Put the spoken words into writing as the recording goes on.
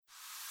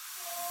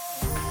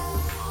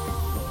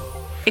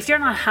if you're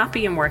not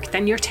happy in work,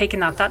 then you're taking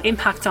that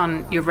impacts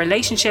on your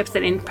relationships,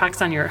 that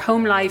impacts on your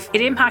home life, it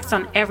impacts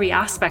on every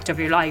aspect of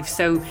your life.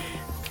 So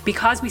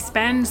because we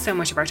spend so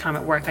much of our time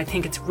at work, I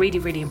think it's really,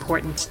 really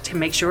important to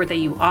make sure that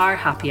you are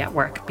happy at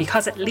work,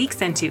 because it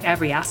leaks into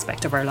every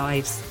aspect of our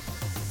lives.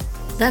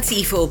 That's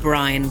Aoife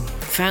O'Brien,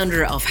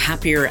 founder of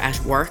Happier at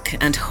Work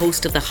and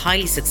host of the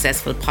highly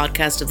successful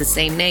podcast of the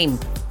same name.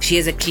 She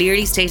has a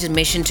clearly stated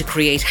mission to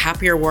create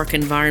happier work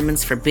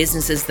environments for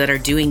businesses that are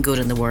doing good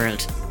in the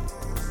world.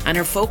 And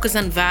her focus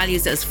on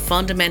values as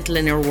fundamental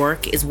in her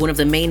work is one of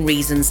the main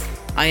reasons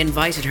I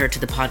invited her to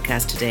the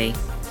podcast today.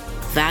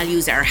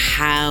 Values are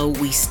how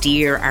we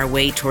steer our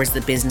way towards the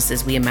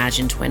businesses we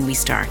imagined when we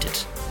started.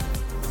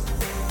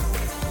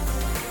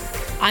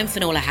 I'm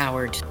Finola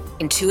Howard,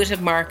 intuitive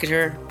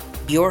marketer,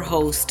 your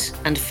host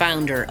and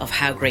founder of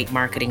How Great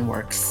Marketing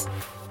Works.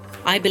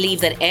 I believe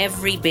that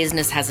every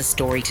business has a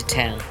story to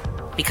tell,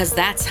 because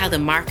that's how the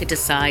market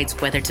decides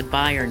whether to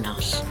buy or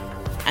not.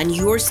 And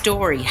your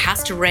story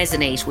has to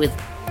resonate with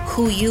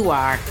who you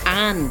are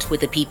and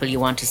with the people you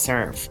want to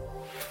serve.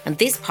 And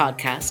this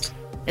podcast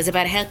is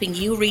about helping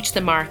you reach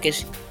the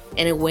market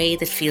in a way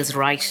that feels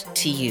right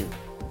to you.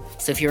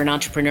 So if you're an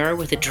entrepreneur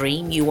with a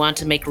dream you want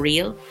to make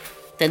real,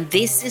 then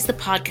this is the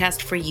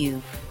podcast for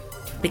you,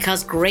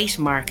 because great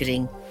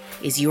marketing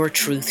is your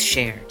truth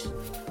shared.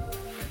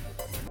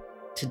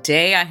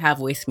 Today I have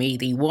with me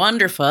the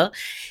wonderful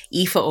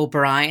Aoife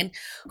O'Brien,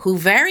 who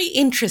very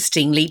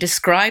interestingly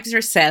describes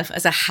herself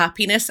as a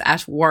happiness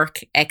at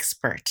work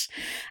expert.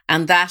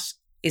 And that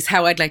is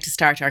how I'd like to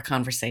start our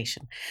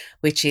conversation,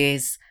 which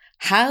is,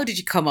 how did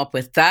you come up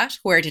with that?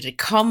 Where did it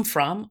come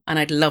from? And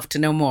I'd love to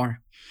know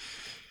more.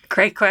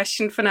 Great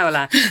question,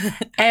 Finola.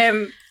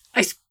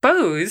 I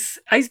suppose,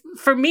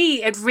 for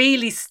me, it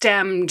really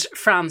stemmed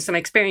from some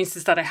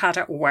experiences that I had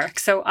at work.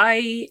 So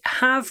I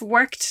have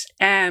worked,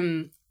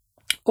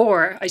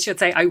 or I should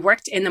say, I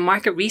worked in the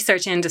market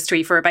research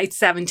industry for about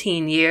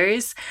 17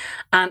 years.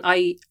 And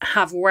I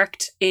have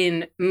worked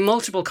in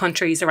multiple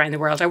countries around the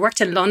world. I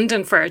worked in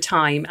London for a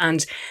time,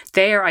 and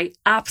there I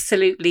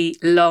absolutely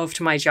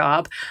loved my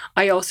job.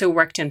 I also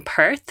worked in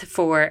Perth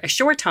for a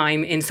short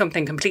time in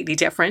something completely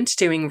different,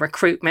 doing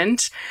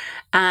recruitment,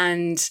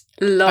 and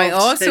loved. I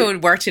also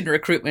worked in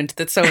recruitment.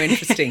 That's so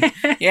interesting.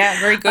 Yeah,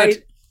 very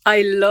good.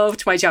 I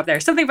loved my job there.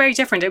 Something very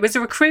different. It was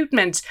a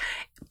recruitment,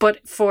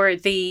 but for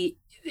the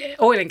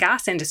oil and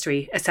gas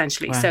industry,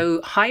 essentially. Wow.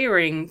 So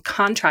hiring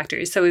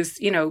contractors. So it was,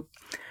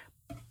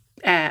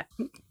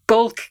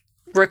 bulk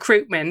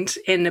recruitment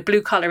in the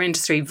blue collar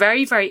industry.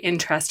 Very, very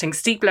interesting,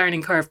 steep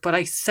learning curve, but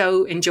I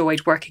so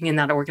enjoyed working in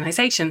that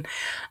organization.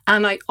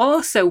 And I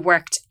also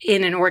worked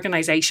in an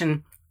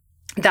organization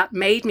that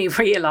made me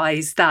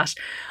realize that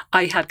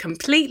I had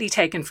completely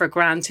taken for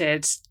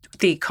granted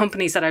the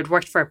companies that I'd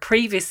worked for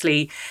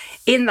previously,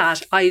 in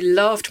that I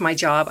loved my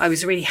job. I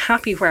was really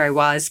happy where I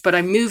was, but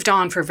I moved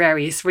on for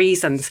various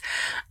reasons.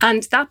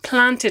 And that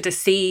planted a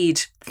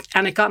seed,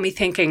 and it got me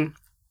thinking,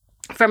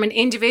 from an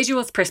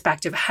individual's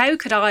perspective, how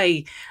could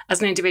I,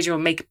 as an individual,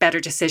 make a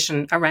better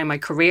decision around my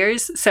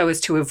careers so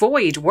as to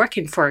avoid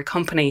working for a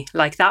company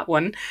like that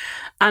one?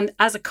 And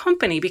as a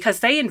company, because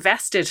they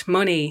invested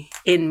money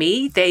in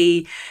me,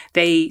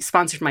 they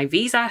sponsored my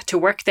visa to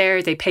work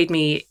there. They paid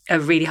me a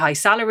really high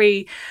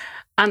salary.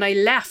 And I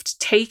left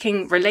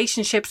taking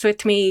relationships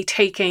with me,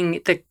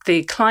 taking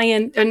the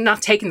client, and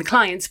not taking the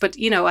clients, but,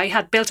 I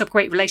had built up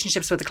great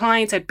relationships with the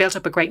clients. I'd built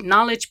up a great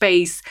knowledge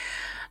base.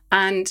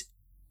 And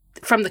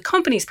from the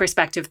company's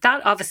perspective,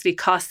 that obviously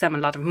cost them a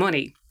lot of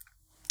money.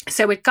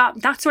 So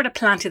that sort of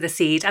planted the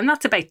seed, and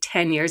that's about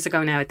 10 years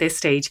ago now at this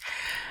stage.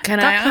 Can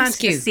I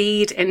ask you? The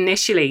seed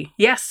initially.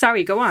 Yes,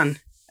 sorry, go on.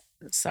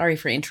 Sorry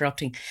for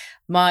interrupting.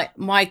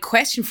 My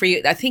question for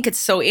you, I think it's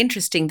so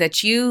interesting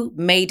that you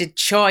made a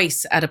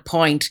choice at a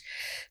point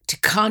to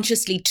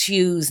consciously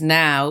choose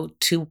now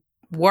to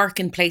work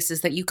in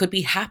places that you could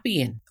be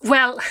happy in.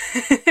 Well,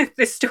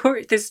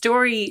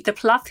 the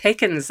plot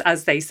thickens,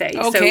 as they say.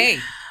 Okay.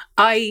 So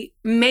I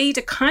made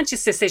a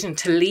conscious decision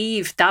to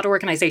leave that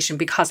organisation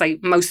because I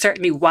most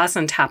certainly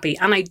wasn't happy.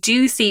 And I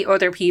do see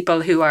other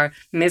people who are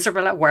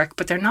miserable at work,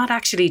 but they're not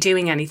actually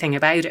doing anything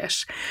about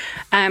it.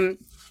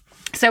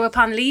 So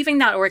upon leaving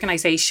that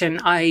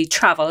organisation, I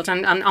travelled,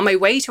 and on my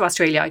way to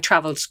Australia, I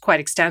travelled quite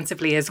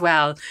extensively as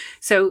well.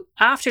 So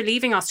after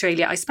leaving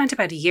Australia, I spent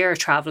about a year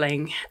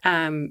travelling.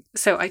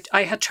 So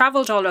I had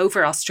travelled all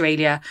over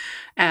Australia.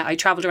 I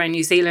travelled around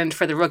New Zealand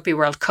for the Rugby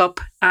World Cup.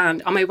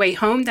 And on my way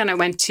home, then I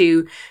went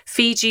to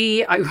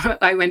Fiji.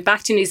 I went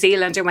back to New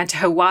Zealand. I went to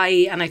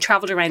Hawaii, and I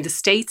travelled around the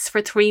States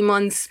for 3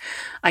 months.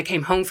 I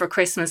came home for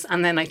Christmas,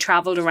 and then I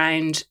travelled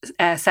around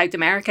South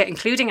America,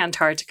 including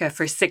Antarctica,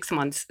 for 6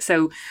 months.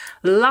 So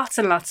lots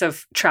and lots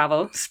of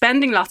travel,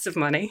 spending lots of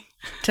money.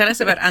 Tell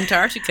us about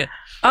Antarctica.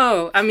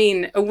 Oh, I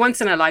mean, a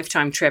once in a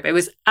lifetime trip. It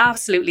was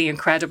absolutely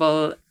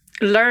incredible.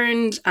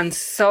 Learned and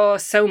saw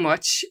so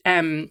much.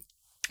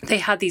 they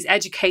had these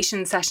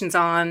education sessions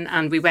on,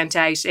 and we went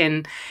out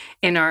in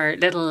our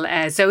little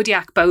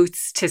Zodiac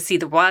boats to see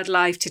the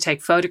wildlife, to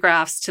take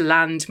photographs, to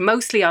land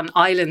mostly on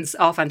islands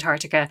off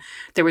Antarctica.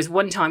 There was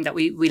one time that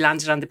we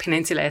landed on the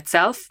peninsula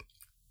itself.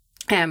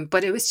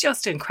 But it was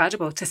just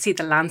incredible to see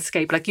the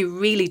landscape. Like, you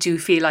really do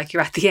feel like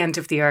you're at the end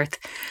of the earth.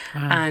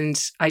 Wow.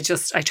 And I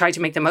tried to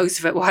make the most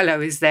of it while I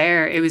was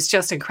there. It was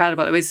just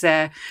incredible. It was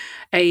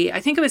I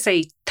think it was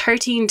a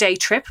 13-day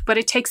trip, but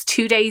it takes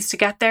 2 days to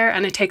get there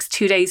and it takes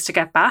 2 days to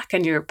get back.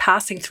 And you're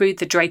passing through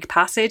the Drake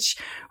Passage,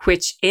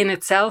 which in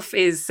itself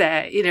is,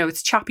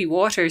 it's choppy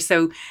water.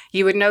 So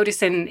you would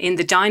notice in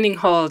the dining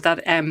hall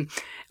that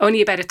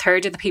only about a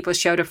third of the people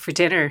showed up for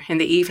dinner in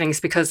the evenings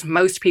because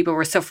most people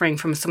were suffering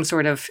from some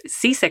sort of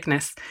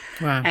seasickness.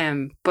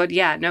 Wow. But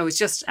yeah, no, it was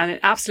just an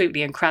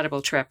absolutely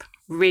incredible trip.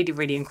 Really,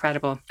 really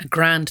incredible. A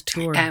grand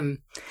tour.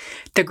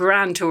 The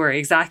grand tour,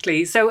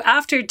 exactly. So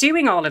after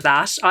doing all of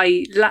that,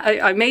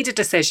 I made a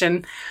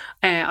decision.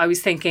 I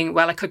was thinking,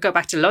 well, I could go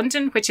back to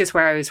London, which is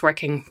where I was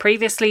working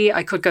previously.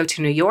 I could go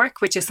to New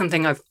York, which is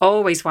something I've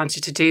always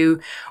wanted to do.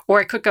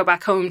 Or I could go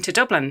back home to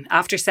Dublin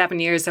after 7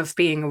 years of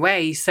being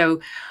away. So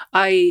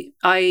I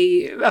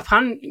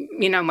upon,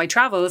 my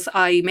travels,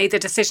 I made the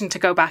decision to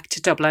go back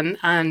to Dublin,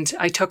 and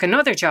I took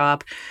another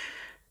job.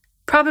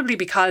 Probably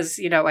because,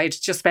 I'd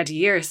just spent a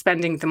year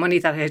spending the money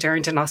that I'd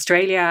earned in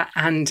Australia,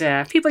 and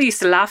people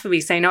used to laugh at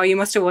me saying, "Oh, you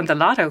must have won the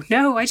lotto."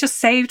 No, I just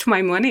saved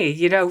my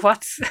money.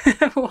 What's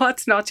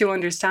not to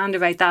understand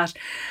about that?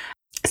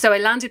 So I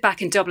landed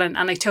back in Dublin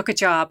and I took a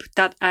job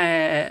that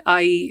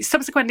I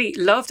subsequently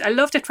loved. I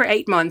loved it for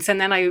 8 months,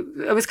 and then I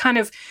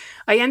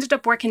ended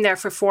up working there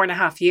for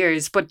 4.5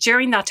 years. But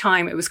during that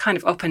time, it was kind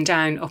of up and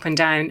down, up and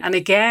down. And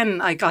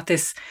again, I got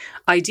this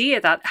idea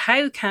that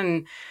how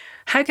can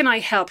I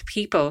help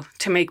people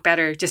to make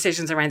better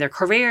decisions around their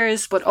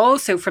careers, but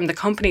also from the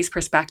company's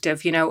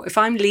perspective? If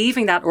I'm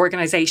leaving that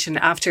organization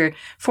after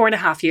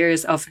 4.5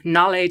 years of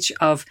knowledge,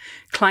 of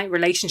client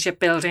relationship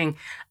building,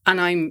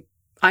 and I'm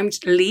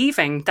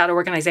leaving that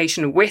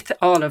organization with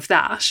all of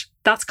that,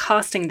 that's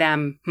costing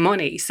them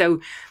money. So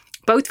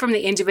both from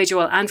the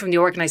individual and from the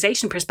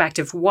organization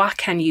perspective, what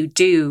can you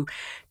do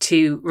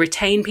to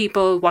retain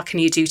people? What can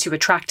you do to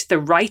attract the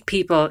right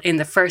people in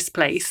the first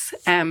place?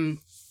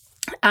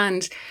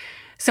 And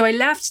so I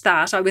left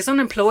that. I was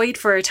unemployed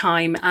for a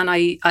time, and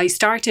I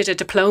started a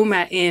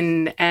diploma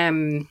in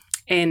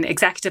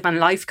executive and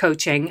life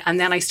coaching, and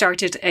then I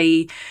started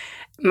a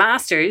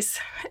master's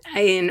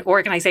in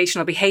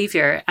organizational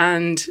behavior.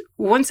 And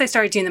once I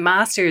started doing the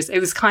master's, it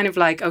was kind of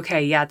like,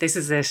 okay, yeah, this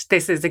is it.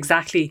 This is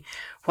exactly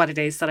what it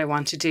is that I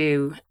want to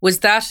do.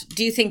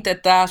 Do you think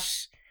that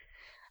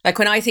like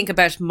when I think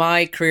about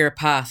my career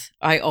path,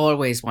 I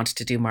always wanted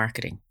to do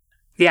marketing.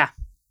 Yeah.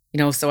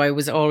 So I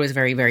was always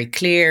very, very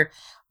clear.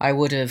 I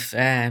would have,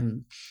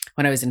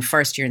 when I was in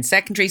first year in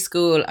secondary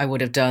school, I would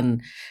have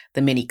done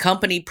the mini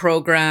company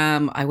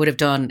program. I would have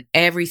done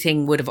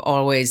everything, would have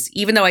always,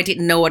 even though I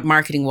didn't know what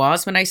marketing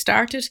was when I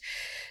started.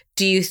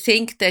 Do you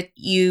think that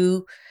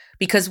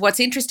because what's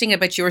interesting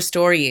about your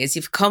story is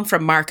you've come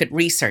from market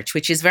research,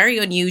 which is very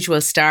unusual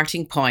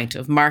starting point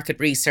of market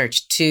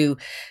research, to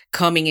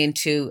coming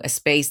into a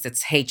space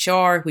that's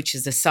HR, which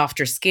is a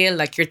softer skill.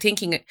 Like, you're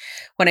thinking,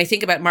 when I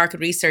think about market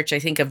research, I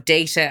think of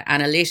data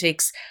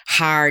analytics,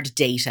 hard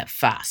data,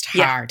 fast,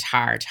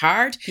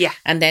 hard. Yeah.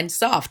 And then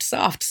soft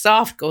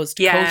goes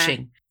to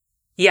coaching.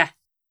 Yeah.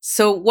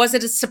 So was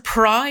it a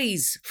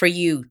surprise for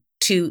you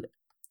to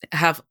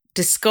have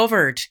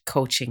discovered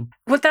coaching?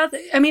 Well,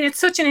 it's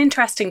such an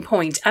interesting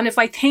point. And if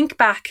I think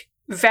back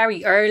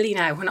very early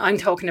now, when I'm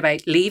talking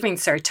about leaving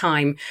cert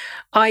time,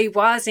 I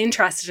was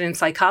interested in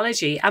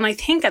psychology. And I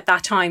think at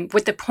that time,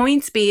 with the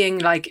points being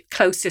like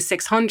close to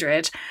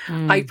 600,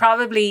 I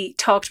probably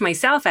talked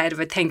myself out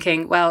of it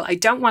thinking, well, I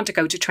don't want to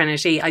go to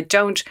Trinity.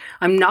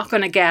 I'm not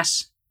going to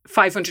get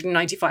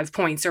 595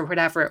 points or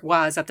whatever it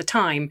was at the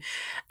time.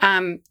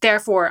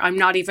 Therefore, I'm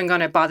not even going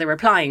to bother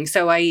applying.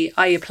 So I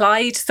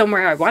applied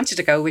somewhere I wanted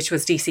to go, which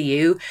was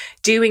DCU,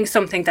 doing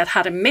something that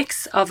had a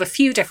mix of a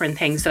few different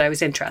things that I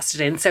was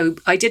interested in. So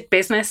I did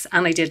business,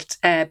 and I did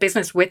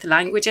business with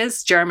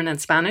languages, German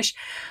and Spanish,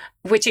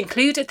 which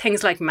included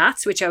things like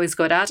maths, which I was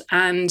good at.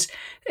 And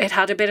it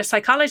had a bit of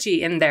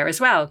psychology in there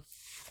as well.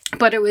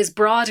 But it was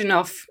broad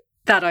enough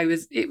that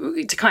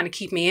to kind of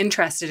keep me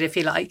interested, if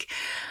you like.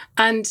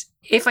 And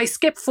if I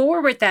skip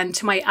forward then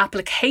to my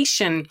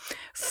application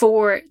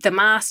for the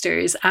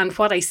master's, and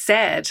what I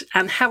said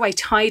and how I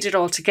tied it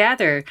all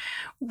together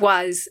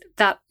was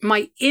that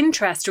my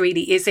interest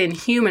really is in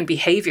human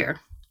behavior,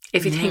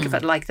 if you think of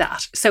it like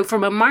that. So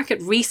from a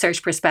market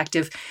research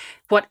perspective,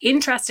 what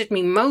interested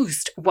me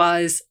most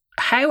was,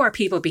 how are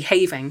people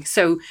behaving?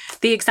 So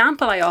the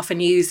example I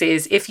often use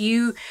is, if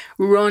you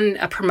run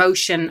a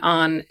promotion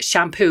on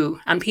shampoo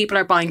and people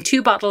are buying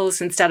 2 bottles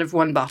instead of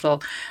 1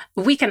 bottle,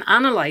 we can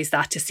analyze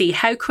that to see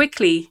how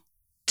quickly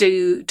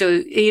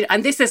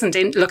and this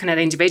isn't looking at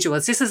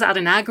individuals, this is at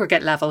an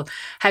aggregate level.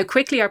 How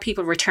quickly are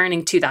people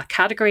returning to that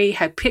category?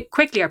 How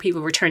quickly are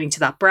people returning to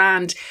that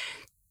brand?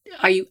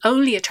 are you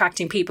only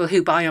attracting people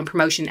who buy on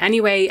promotion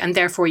anyway, and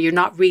therefore you're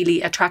not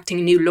really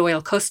attracting new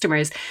loyal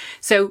customers?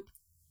 So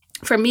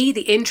for me,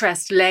 the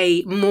interest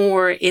lay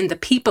more in the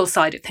people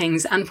side of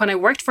things. And when I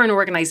worked for an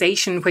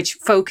organization which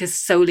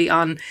focused solely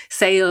on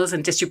sales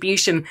and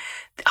distribution,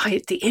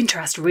 the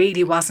interest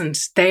really wasn't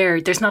there.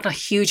 There's not a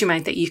huge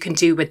amount that you can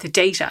do with the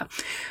data.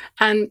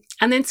 And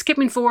then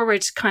skipping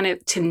forward kind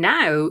of to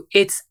now,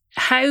 it's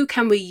how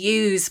can we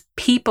use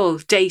people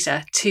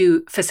data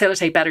to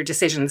facilitate better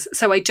decisions?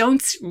 So I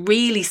don't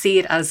really see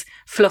it as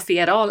fluffy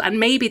at all. And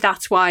maybe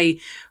that's why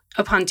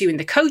upon doing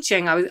the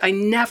coaching, I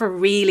never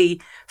really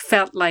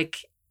felt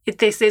like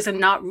this is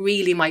not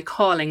really my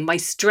calling. My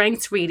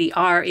strengths really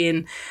are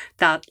in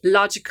that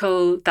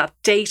logical, that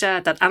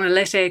data, that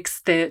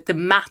analytics, the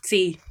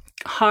mathsy,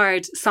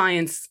 hard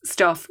science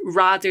stuff,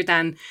 rather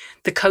than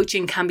the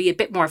coaching can be a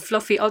bit more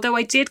fluffy. Although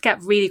I did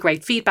get really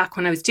great feedback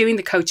when I was doing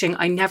the coaching,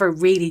 I never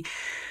really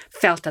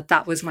felt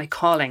that was my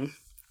calling.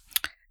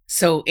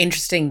 So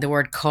interesting, the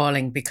word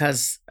calling,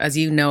 because as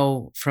you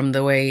know, from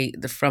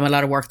from a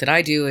lot of work that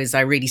I do, is I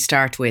really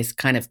start with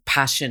kind of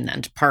passion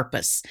and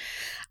purpose.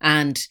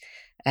 And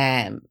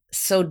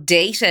so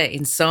data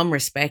in some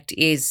respect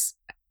is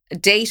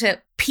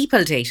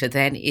people data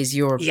then is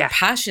your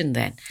passion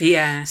then.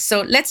 Yeah.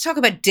 So let's talk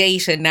about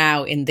data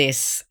now in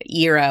this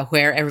era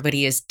where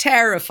everybody is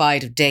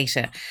terrified of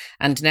data.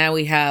 And now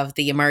we have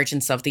the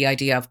emergence of the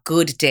idea of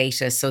good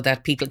data so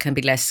that people can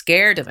be less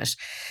scared of it.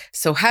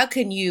 So how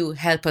can you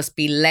help us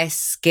be less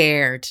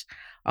scared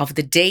of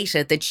the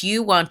data that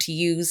you want to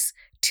use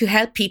to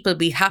help people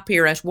be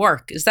happier at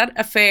work? Is that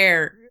a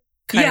fair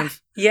kind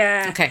of?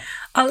 Yeah. Okay.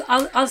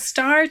 I'll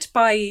start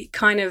by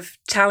kind of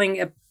telling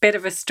a bit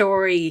of a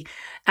story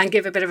and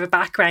give a bit of a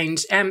background.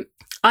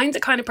 I'm the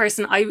kind of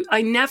person,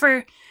 I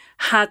never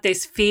had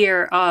this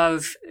fear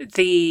of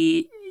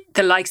the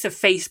likes of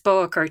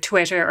Facebook or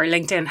Twitter or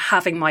LinkedIn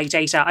having my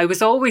data. I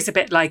was always a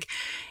bit like,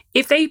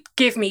 if they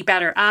give me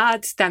better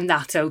ads, then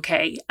that's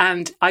okay.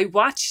 And I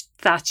watched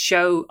that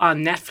show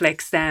on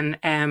Netflix then,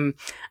 and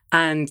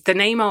the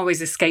name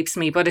always escapes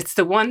me, but it's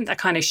the one that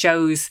kind of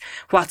shows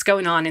what's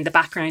going on in the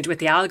background with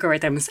the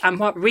algorithms. And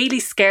what really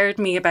scared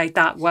me about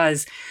that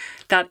was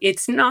that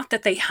it's not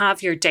that they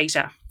have your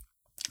data.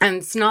 And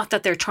it's not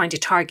that they're trying to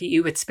target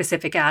you with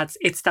specific ads.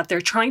 It's that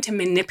they're trying to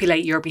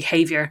manipulate your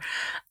behavior.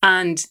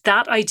 And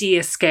that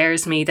idea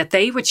scares me, that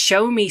they would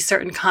show me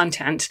certain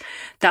content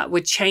that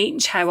would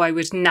change how I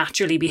would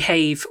naturally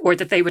behave, or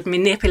that they would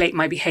manipulate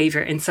my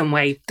behavior in some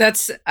way.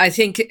 I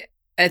think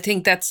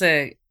that's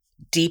a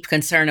deep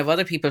concern of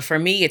other people. For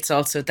me, it's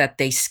also that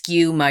they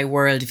skew my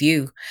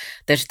worldview,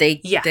 that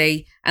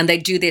they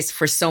do this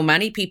for so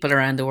many people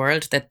around the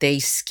world, that they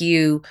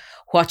skew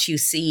what you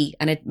see.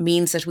 And it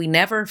means that we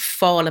never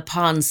fall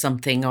upon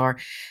something,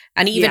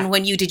 and even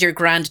when you did your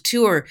grand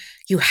tour,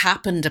 you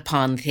happened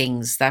upon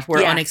things that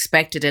were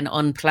unexpected and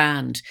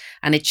unplanned,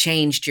 and it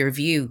changed your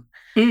view.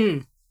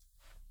 Mm.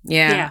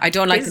 Yeah. I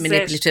don't like the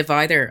manipulative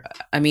either.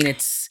 I mean,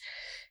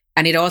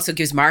 and it also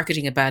gives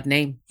marketing a bad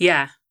name.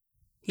 Yeah.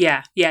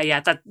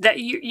 That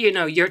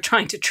you're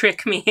trying to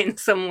trick me in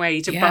some way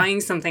to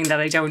buying something that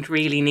I don't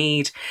really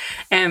need.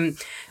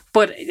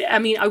 But I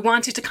mean, I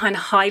wanted to kind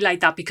of highlight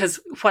that, because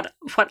what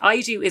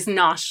I do is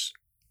not,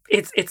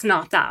 it's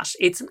not that.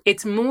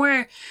 It's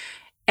more,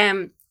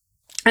 and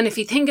if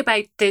you think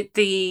about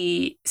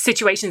the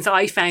situations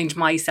I found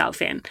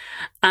myself in,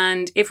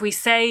 and if we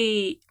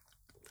say,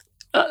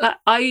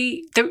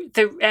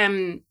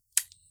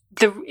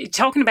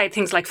 talking about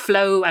things like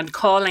flow and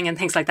calling and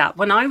things like that.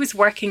 When I was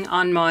working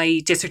on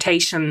my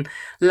dissertation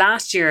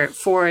last year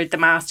for the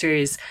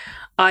master's,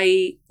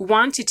 I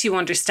wanted to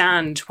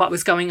understand what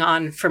was going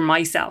on for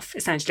myself,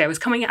 essentially. I was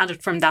coming at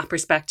it from that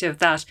perspective,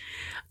 that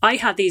I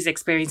had these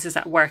experiences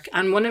at work,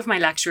 and one of my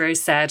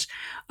lecturers said,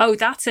 "Oh,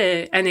 that's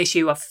an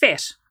issue of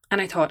fit."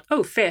 And I thought,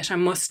 "Oh, fit, I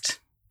must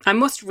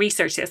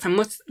research this, I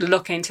must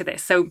look into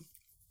this." So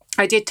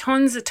I did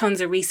tons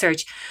of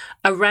research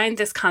around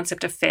this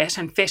concept of fit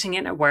and fitting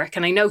in at work.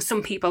 And I know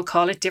some people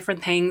call it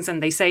different things,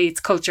 and they say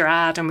it's culture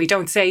add, and we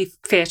don't say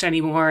fit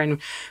anymore,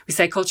 and we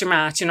say culture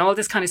match and all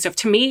this kind of stuff.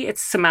 To me,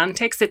 it's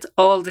semantics. It's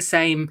all the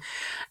same.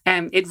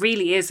 It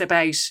really is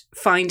about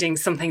finding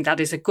something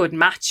that is a good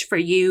match for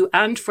you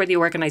and for the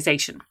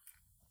organization.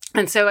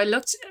 And so I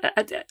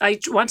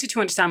wanted to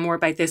understand more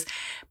about this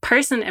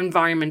person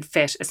environment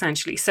fit,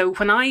 essentially. So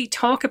when I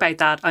talk about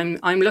that,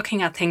 I'm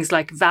looking at things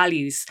like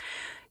values,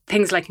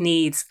 things like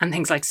needs, and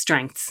things like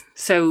strengths.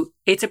 So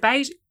it's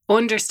about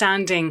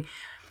understanding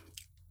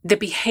the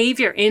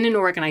behavior in an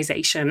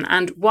organization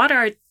and what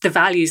are the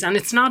values. And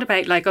it's not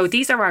about like, oh,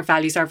 these are our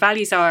values. Our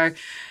values are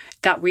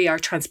that we are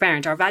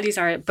transparent. Our values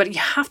are, but you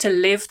have to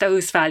live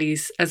those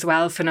values as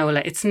well,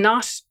 Finola. It's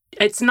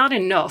not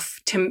enough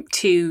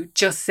to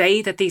just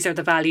say that these are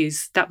the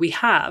values that we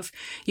have.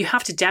 You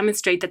have to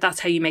demonstrate that that's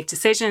how you make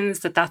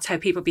decisions, that that's how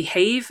people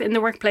behave in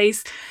the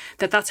workplace,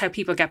 that that's how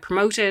people get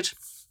promoted.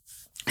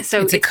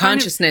 So it's a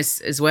consciousness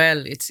as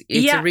well. It's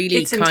a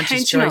really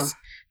conscious choice.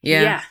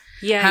 Yeah.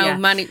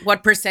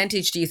 What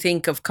percentage do you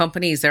think of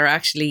companies are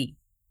actually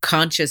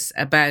conscious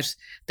about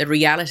the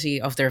reality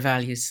of their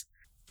values?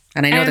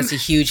 And I know that's a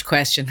huge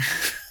question.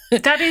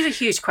 That is a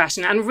huge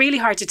question and really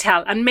hard to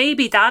tell. And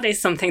maybe that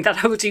is something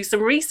that I will do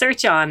some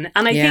research on.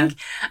 And I think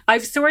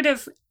I've sort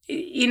of,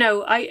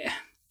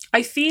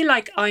 I feel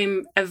like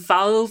I'm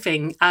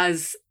evolving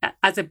as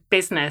a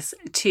business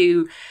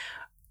to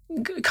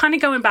kind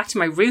of going back to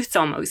my roots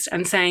almost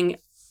and saying,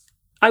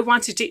 I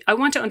want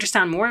to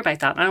understand more about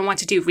that and I want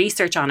to do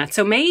research on it.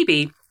 So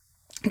maybe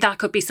that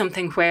could be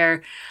something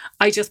where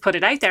I just put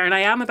it out there. And I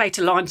am about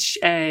to launch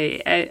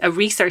a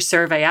research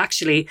survey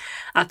actually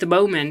at the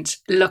moment,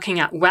 looking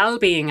at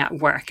well-being at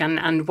work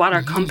and what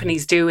are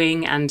companies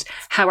doing and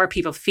how are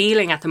people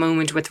feeling at the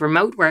moment with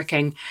remote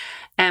working.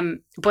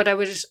 But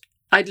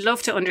I'd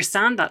love to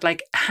understand that,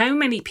 like how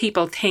many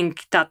people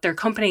think that their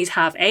companies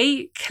have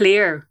A,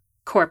 clear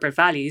corporate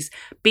values,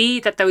 B,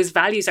 that those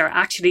values are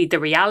actually the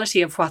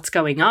reality of what's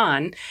going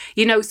on.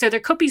 So there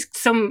could be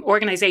some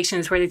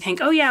organizations where they think,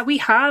 oh yeah, we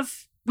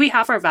have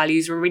our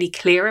values, we're really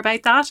clear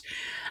about that.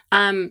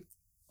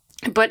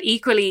 But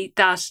equally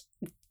that's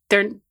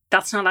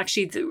not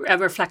actually a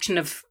reflection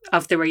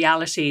of the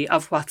reality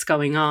of what's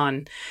going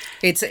on.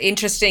 It's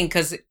interesting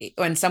because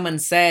when someone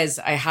says,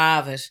 I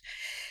have it,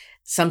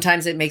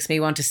 sometimes it makes me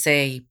want to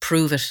say,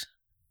 prove it.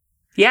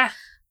 Yeah.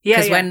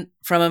 Because when,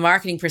 from a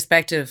marketing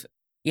perspective,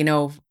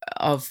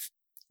 of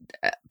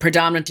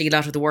predominantly a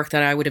lot of the work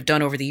that I would have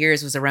done over the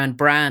years was around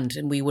brand,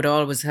 and we would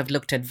always have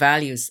looked at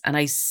values. And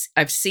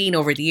I've seen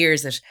over the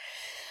years that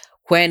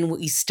when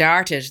we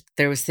started,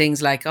 there was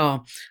things like,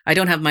 oh, I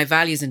don't have my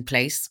values in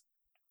place.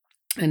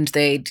 And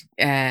they'd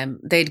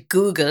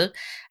Google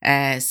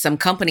some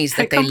companies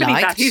that they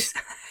liked. Values.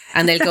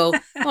 And they'll go,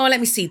 oh,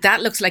 let me see,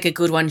 that looks like a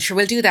good one. Sure,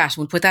 we'll do that.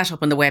 We'll put that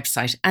up on the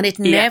website. And it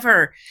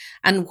never,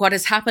 and what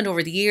has happened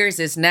over the years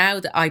is now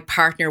that I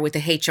partner with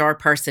a HR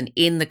person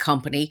in the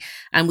company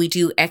and we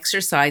do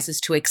exercises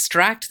to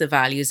extract the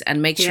values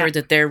and make sure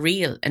that they're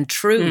real and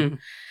true.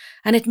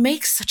 And it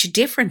makes such a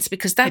difference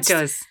because that's... It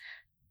does.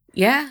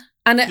 Yeah.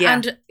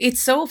 And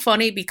it's so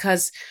funny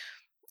because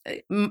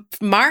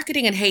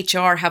marketing and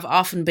HR have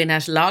often been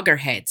at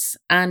loggerheads,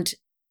 and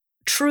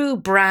true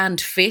brand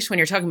fit, when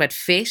you're talking about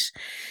fit,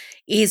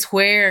 is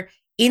where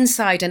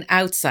inside and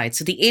outside,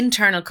 so the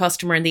internal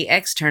customer and the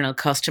external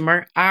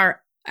customer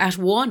are at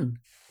one.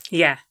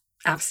 Yeah,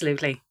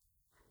 absolutely.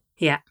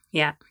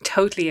 Yeah,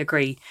 totally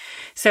agree.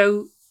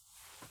 So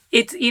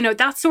it's,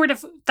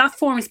 that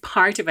forms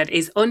part of it,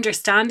 is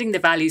understanding the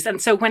values.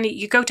 And so when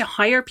you go to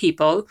hire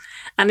people,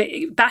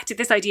 and back to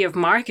this idea of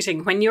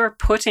marketing, when you're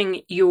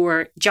putting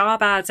your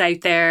job ads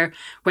out there,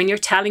 when you're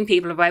telling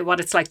people about what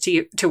it's like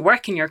to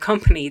work in your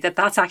company,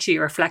 that's actually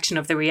a reflection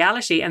of the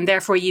reality. And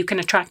therefore you can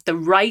attract the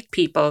right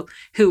people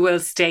who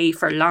will stay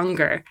for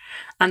longer.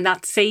 And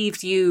that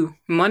saves you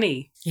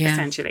money,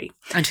 essentially.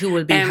 And who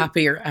will be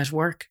happier at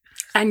work.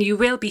 And you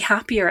will be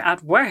happier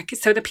at work.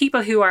 So the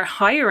people who are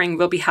hiring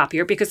will be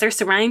happier because they're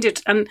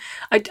surrounded. And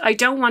I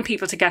don't want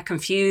people to get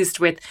confused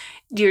with,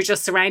 you're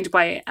just surrounded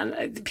by,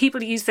 and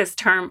people use this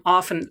term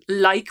often,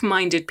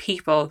 like-minded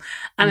people.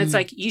 And it's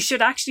like, you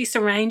should actually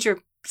surround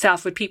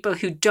yourself with people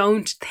who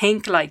don't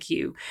think like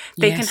you.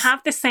 They can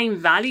have the same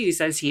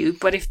values as you,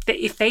 but if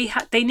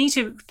they need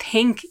to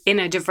think in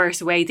a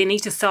diverse way. They need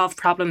to solve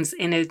problems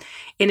in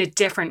a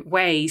different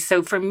way.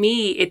 So for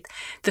me,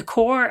 the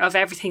core of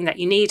everything that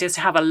you need is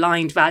to have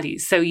aligned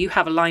values. So you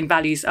have aligned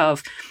values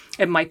of,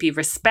 it might be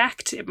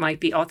respect, it might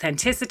be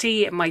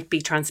authenticity, it might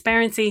be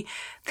transparency,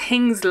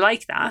 things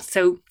like that.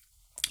 So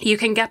you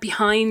can get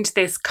behind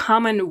this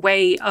common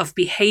way of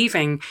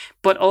behaving,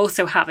 but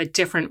also have a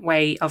different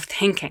way of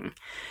thinking,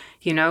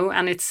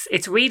 and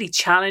it's really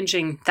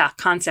challenging, that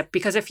concept,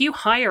 because if you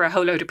hire a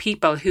whole load of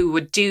people who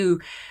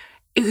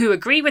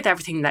agree with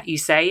everything that you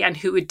say and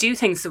who would do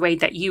things the way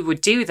that you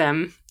would do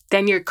them,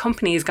 then your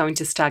company is going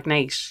to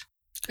stagnate.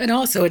 And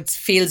also it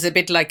feels a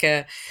bit like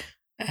a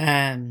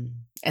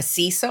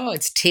seesaw.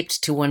 It's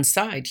tipped to one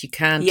side. You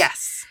can't.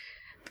 Yes.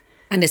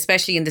 And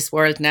especially in this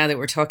world now that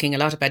we're talking a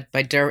lot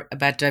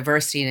about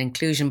diversity and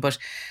inclusion, but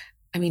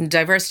I mean,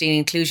 diversity and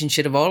inclusion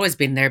should have always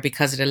been there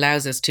because it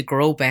allows us to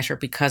grow better,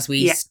 because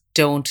we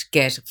don't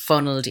get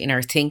funneled in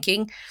our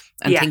thinking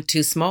and think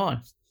too small.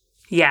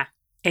 Yeah,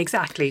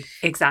 exactly.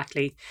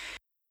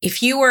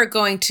 If you were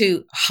going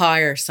to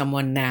hire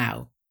someone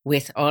now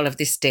with all of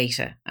this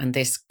data and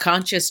this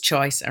conscious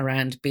choice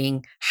around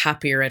being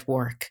happier at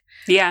work,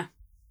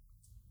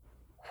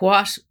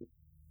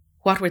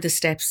 what were the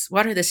steps?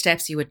 What are the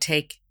steps you would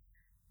take?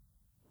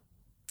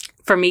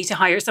 For me to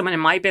hire someone in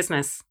my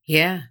business?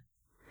 Yeah.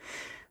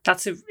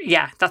 That's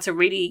a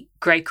really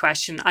great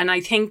question. And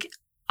I think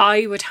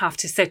I would have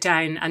to sit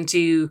down and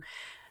do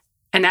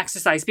an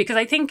exercise, because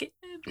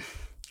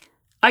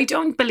I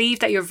don't believe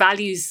that your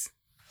values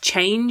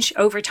change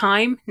over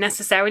time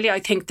necessarily. I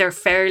think they're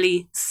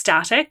fairly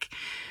static,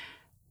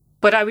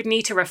 but I would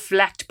need to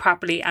reflect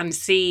properly and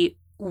see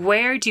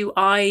where do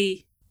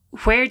I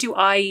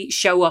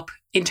show up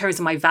in terms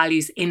of my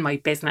values in my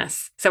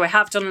business. So I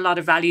have done a lot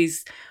of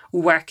values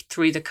work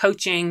through the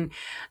coaching,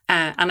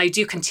 and I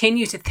do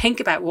continue to think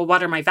about, well,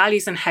 what are my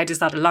values and how does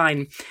that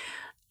align?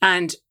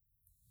 and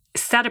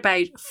set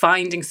about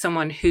finding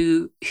someone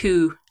who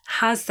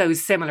has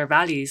those similar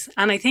values.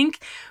 And I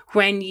think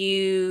when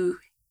you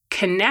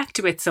connect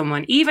with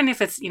someone, even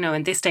if it's,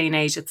 in this day and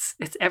age, it's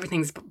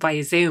everything's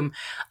via Zoom.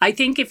 I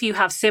think if you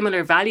have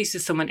similar values to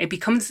someone, it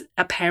becomes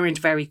apparent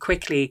very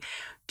quickly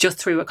just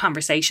through a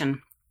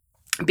conversation,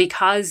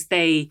 because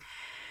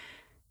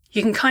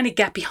you can kind of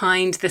get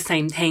behind the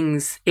same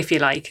things, if you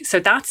like.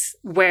 So that's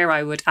where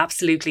I would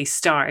absolutely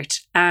start.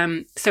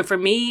 So for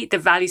me, the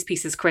values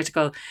piece is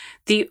critical.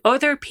 The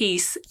other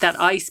piece that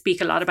I speak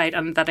a lot about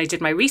and that I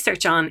did my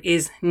research on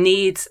is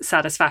needs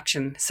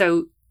satisfaction.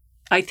 So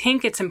I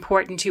think it's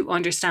important to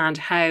understand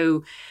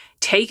how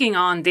taking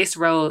on this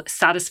role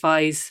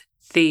satisfies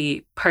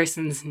the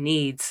person's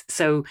needs.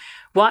 So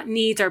what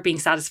needs are being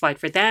satisfied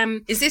for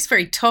them? Is this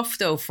very tough,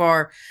 though,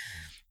 for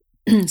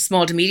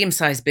small to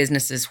medium-sized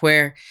businesses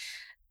where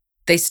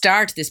they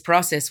start this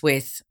process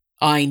with,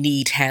 I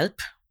need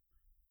help?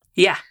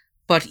 Yeah.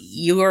 But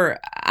you're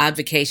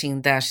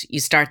advocating that you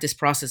start this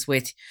process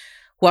with,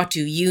 what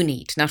do you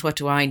need, not what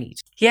do I need?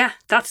 Yeah,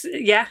 that's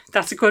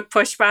a good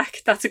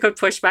pushback. That's a good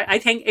pushback. I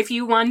think if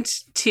you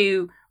want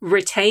to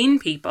retain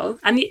people,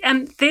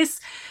 and this,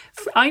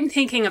 I'm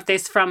thinking of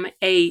this from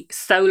a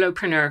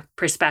solopreneur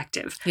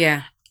perspective.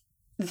 Yeah.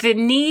 The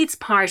needs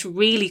part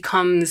really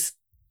comes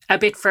a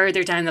bit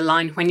further down the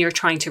line when you're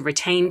trying to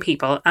retain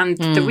people. And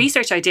the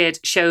research I did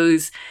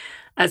shows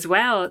as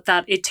well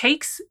that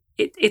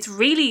it's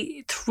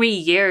really 3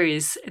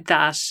 years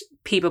that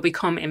people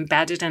become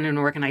embedded in an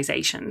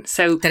organization.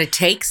 So that it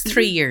takes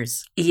 3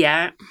 years.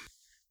 Yeah.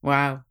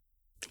 Wow.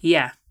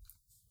 Yeah.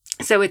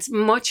 So it's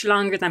much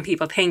longer than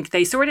people think.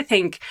 They sort of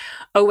think,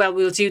 oh, well,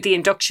 we'll do the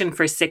induction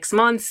for 6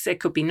 months.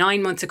 It could be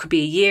 9 months. It could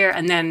be a year.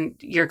 And then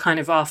you're kind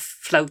of off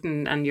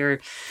floating and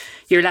you're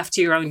left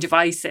to your own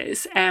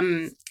devices.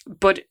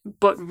 But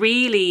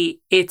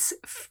really, it's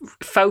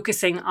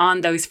focusing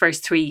on those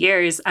first 3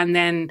 years, and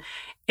then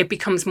it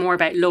becomes more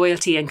about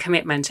loyalty and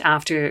commitment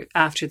after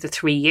the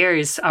 3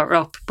 years are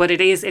up. But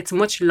it's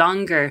much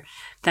longer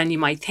than you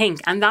might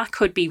think. And that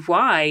could be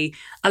why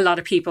a lot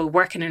of people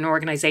work in an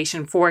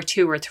organization for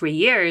 2 or 3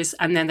 years,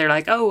 and then they're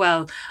like, oh,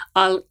 well,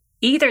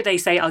 they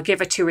say, I'll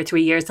give it 2 or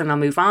 3 years and I'll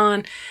move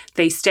on.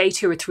 They stay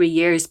 2 or 3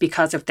 years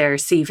because of their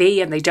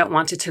CV and they don't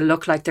want it to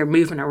look like they're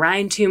moving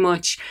around too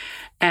much.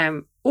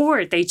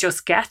 Or they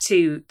just get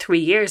to 3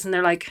 years and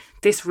they're like,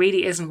 this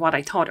really isn't what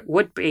I thought it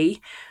would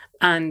be.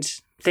 And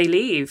they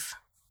leave.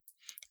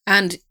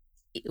 And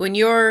when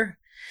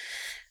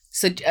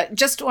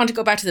just want to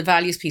go back to the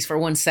values piece for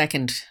 1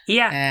 second.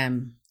 Yeah.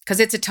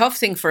 Because it's a tough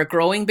thing for a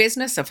growing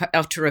business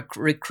after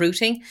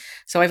recruiting.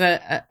 So I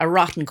have a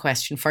rotten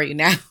question for you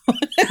now.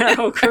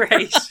 Oh,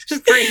 great.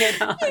 Bring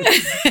it on.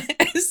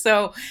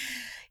 So,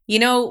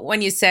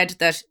 when you said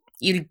that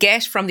you'll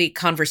get from the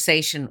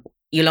conversation,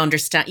 you'll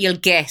understand, you'll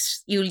get,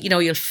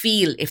 you'll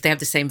feel if they have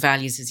the same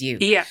values as you.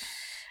 Yeah.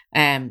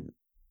 And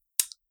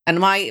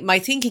my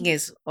thinking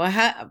is, well,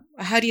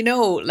 how do you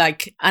know?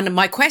 And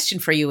my question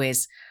for you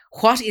is,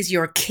 what is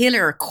your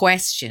killer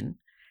question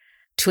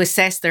to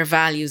assess their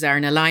values are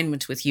in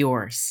alignment with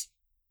yours?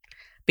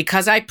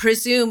 Because I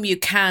presume you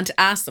can't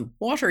ask them,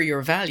 what are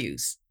your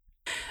values?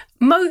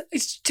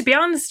 To be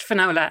honest,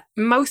 Finola,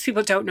 most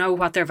people don't know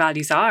what their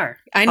values are.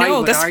 I know. I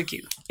would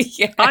argue.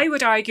 Yeah. I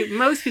would argue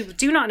most people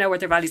do not know what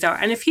their values are.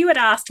 And if you had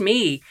asked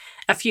me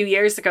a few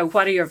years ago,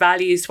 what are your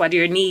values? What are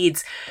your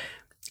needs?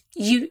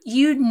 You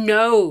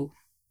don't.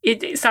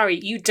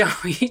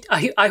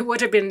 I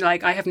would have been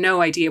like, I have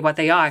no idea what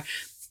they are.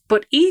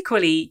 But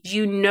equally,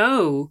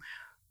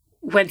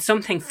 when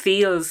something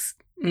feels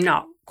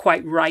not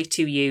quite right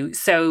to you.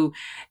 So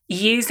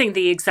using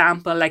the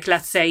example, like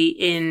let's say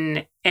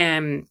in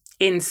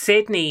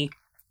Sydney,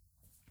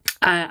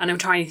 and I'm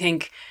trying to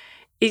think,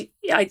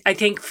 I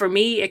think for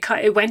me,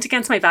 it went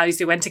against my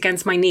values, it went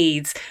against my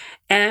needs,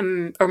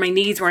 or my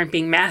needs weren't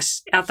being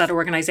met at that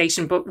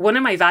organisation. But one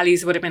of my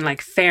values would have been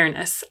like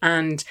fairness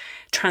and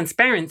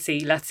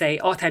transparency, let's say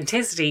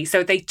authenticity.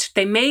 So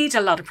they made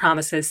a lot of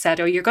promises, said,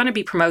 oh, you're going to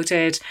be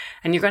promoted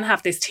and you're going to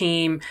have this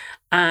team.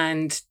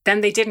 And then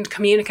they didn't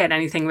communicate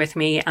anything with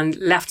me and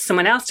left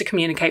someone else to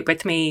communicate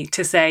with me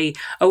to say,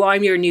 oh,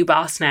 I'm your new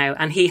boss now.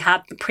 And he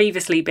had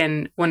previously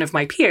been one of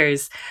my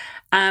peers.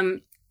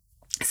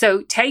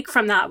 So take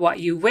from that what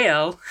you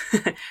will.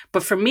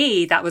 But for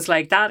me, that was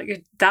like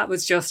that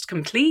was just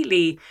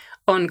completely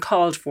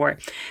uncalled for.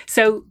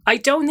 So I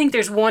don't think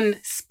there's one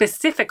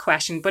specific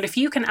question, but if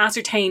you can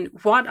ascertain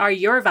what are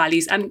your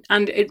values, and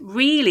it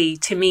really,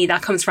 to me,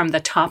 that comes from the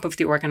top of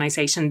the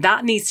organization.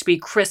 That needs to be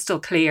crystal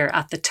clear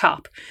at the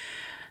top.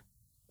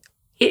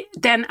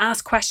 Then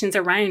ask questions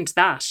around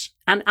that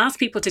and ask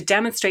people to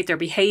demonstrate their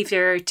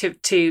behavior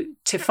to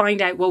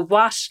find out, well,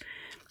 what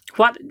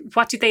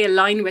do they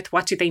align with?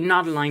 What do they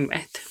not align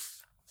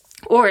with?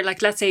 Or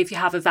like, let's say if you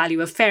have a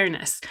value of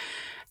fairness,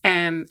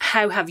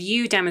 how have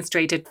you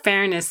demonstrated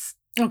fairness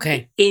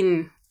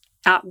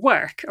at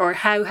work? Or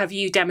how have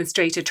you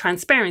demonstrated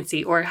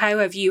transparency? Or how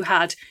have you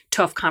had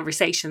tough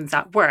conversations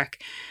at work?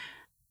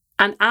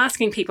 And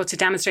asking people to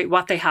demonstrate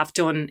what they have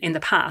done in the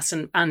past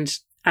and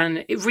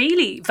And it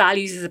really,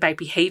 values is about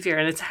behavior,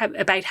 and it's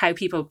about how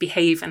people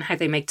behave and how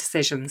they make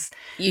decisions.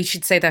 You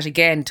should say that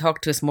again.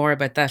 Talk to us more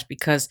about that,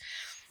 because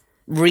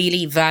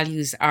really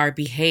values are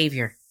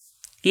behavior.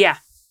 Yeah.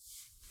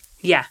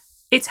 Yeah.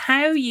 It's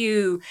how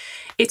you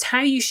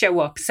show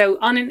up. So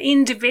on an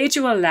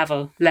individual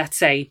level, let's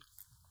say,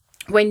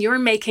 when you're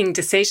making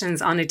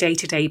decisions on a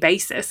day-to-day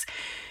basis,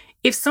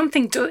 if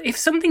something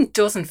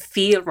doesn't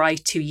feel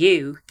right to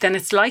you, then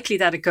it's likely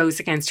that it goes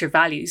against your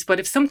values. But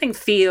if something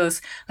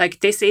feels like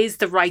this is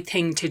the right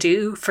thing to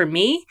do for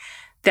me,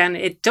 then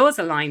it does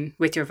align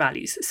with your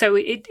values. So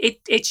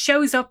it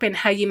shows up in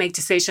how you make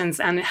decisions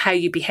and how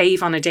you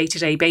behave on a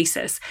day-to-day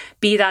basis,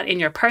 be that in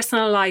your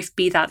personal life,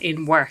 be that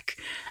in work.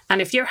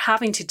 And if you're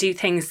having to do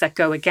things that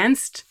go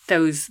against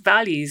those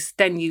values,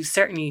 then you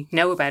certainly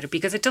know about it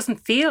because it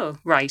doesn't feel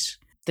right.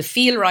 The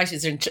feel right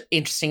is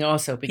interesting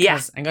also,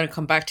 because I'm going to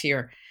come back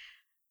to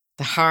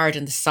the hard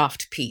and the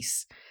soft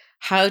piece.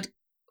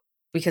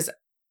 Because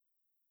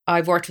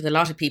I've worked with a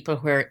lot of people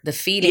where the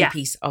feeling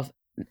piece of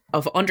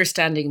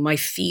understanding my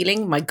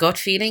feeling, my gut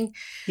feeling,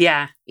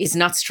 is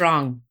not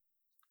strong.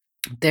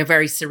 They're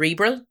very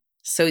cerebral.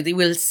 So they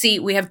will see,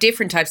 we have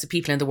different types of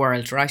people in the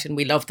world, right? And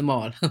we love them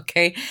all,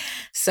 okay?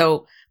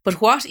 So,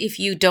 but what if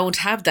you don't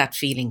have that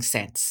feeling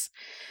sense?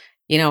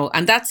 You know,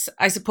 and that's,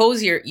 I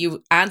suppose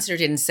you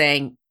answered in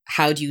saying,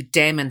 how do you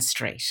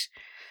demonstrate?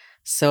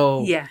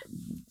 So,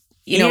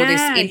 you know,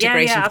 this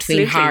integration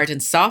between hard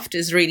and soft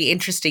is really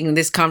interesting in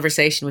this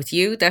conversation with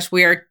you, that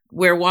we're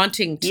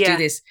wanting to do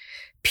this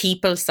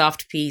people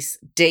soft piece,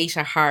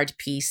 data hard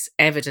piece,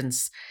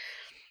 evidence.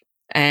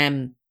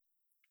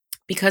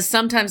 Because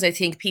sometimes I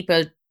think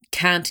people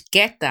can't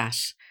get that.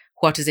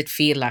 What does it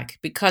feel like?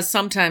 Because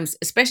sometimes,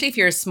 especially if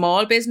you're a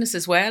small business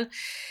as well,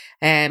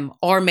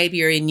 or maybe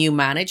you're a new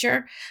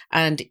manager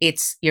and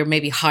you're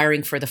maybe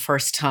hiring for the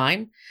first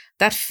time,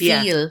 that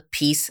feel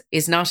piece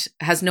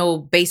has no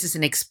basis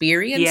in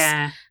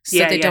experience.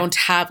 They don't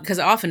have, because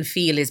often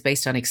feel is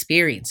based on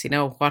experience, you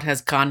know, what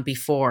has gone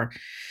before.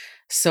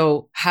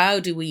 So how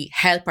do we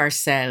help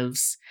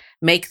ourselves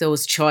make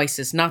those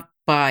choices, not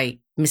by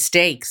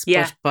mistakes,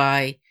 but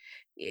by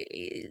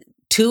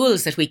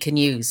tools that we can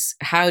use?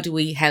 How do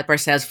we help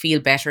ourselves feel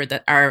better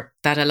that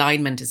that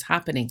alignment is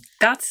happening?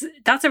 That's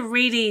a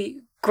really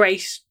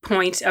great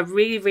point, a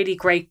really, really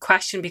great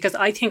question, because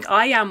I think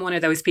I am one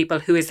of those people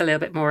who is a little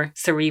bit more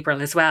cerebral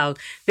as well.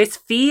 This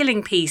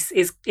feeling piece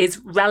is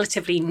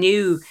relatively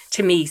new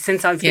to me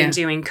since I've been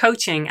doing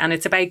coaching, and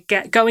it's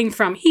about going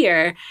from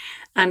here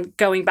and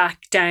going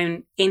back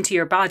down into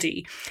your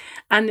body.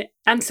 And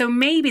so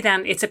maybe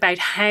then it's about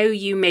how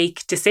you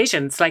make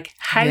decisions. Like,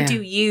 how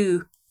do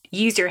you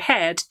use your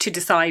head to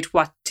decide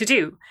what to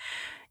do?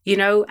 You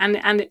know,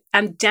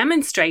 and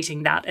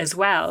demonstrating that as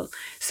well.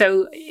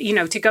 So, you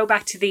know, to go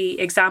back to the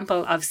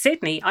example of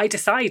Sydney, I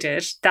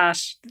decided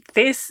that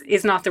this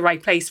is not the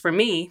right place for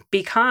me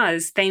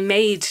because they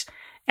made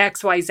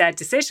XYZ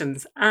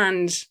decisions,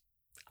 and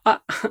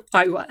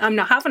I'm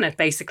not having it,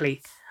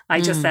 basically. I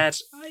just said,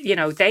 you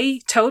know, they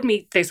told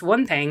me this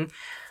one thing,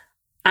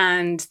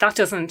 and that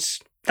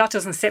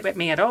doesn't sit with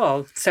me at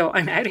all. So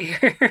I'm out of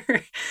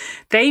here.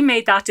 They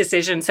made that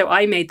decision, so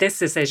I made this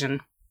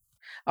decision.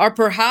 Or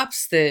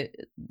perhaps the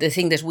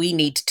thing that we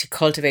need to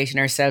cultivate in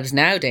ourselves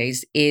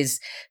nowadays is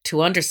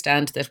to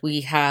understand that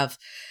we have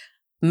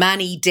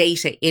many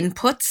data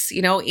inputs,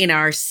 you know, in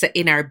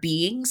our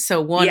being.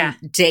 So one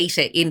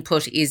data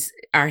input is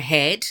our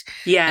head.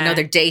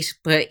 Another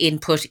data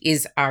input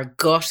is our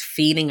gut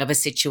feeling of a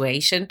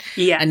situation.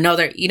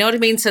 Another, you know what I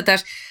mean? So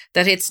that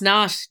it's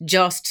not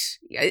just,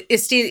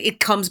 it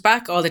comes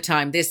back all the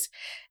time, this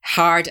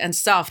hard and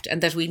soft,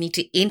 and that we need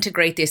to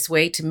integrate this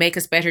way to make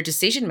us better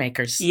decision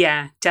makers.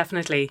 Yeah,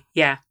 definitely.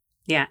 Yeah.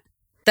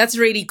 That's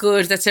really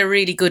good. That's a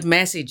really good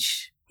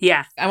message.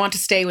 Yeah. I want to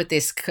stay with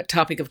this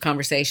topic of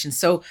conversation.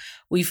 So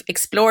we've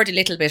explored a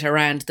little bit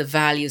around the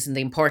values and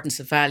the importance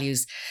of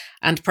values.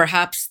 And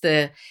perhaps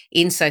the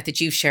insight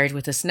that you've shared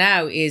with us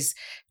now is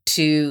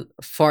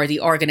for the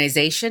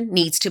organization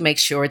needs to make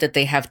sure that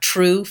they have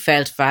true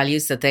felt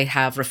values that they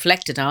have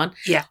reflected on.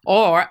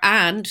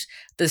 And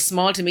the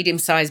small to medium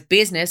sized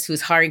business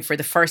who's hiring for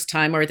the first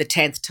time or the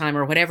 10th time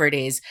or whatever it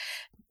is,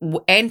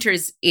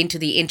 enters into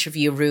the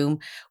interview room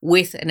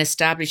with an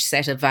established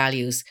set of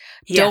values.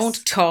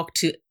 Don't talk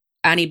to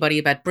anybody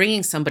about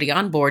bringing somebody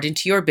on board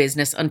into your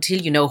business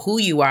until you know who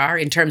you are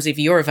in terms of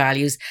your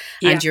values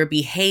and your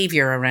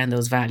behavior around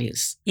those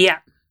values. Yeah,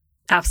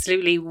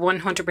 absolutely.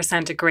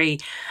 100% agree.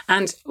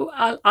 And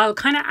I'll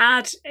kind of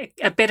add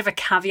a bit of a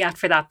caveat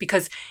for that,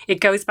 because it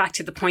goes back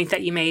to the point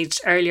that you made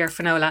earlier,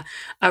 Finola,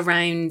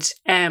 around,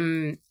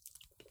 you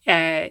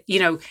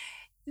know,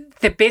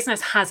 the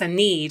business has a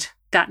need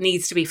that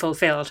needs to be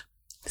fulfilled.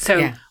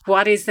 So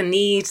what is the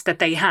need that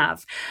they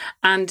have?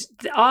 And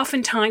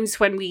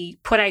oftentimes when we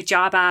put out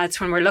job ads,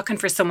 when we're looking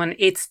for someone,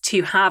 it's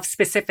to have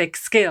specific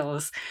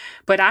skills.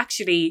 But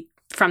actually,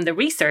 from the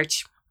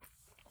research,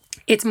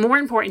 it's more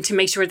important to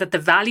make sure that the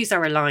values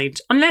are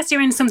aligned. Unless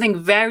you're in something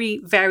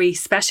very, very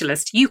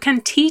specialist, you can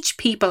teach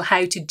people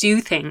how to do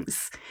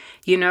things.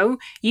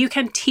 You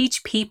can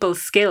teach people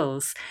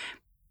skills.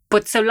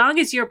 But so long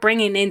as you're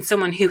bringing in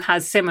someone who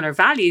has similar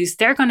values,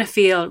 they're going to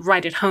feel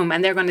right at home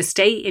and they're going to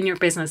stay in your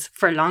business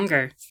for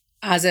longer.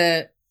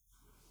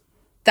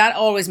 That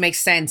always makes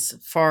sense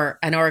for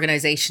an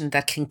organization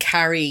that can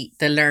carry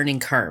the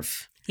learning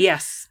curve.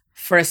 Yes.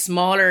 For a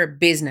smaller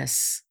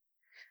business,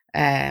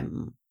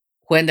 when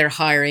they're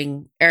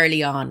hiring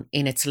early on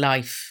in its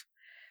life,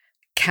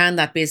 can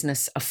that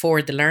business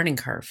afford the learning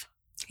curve?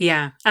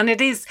 Yeah. And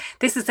it's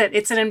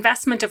an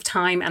investment of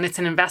time and it's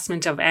an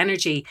investment of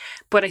energy.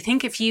 But I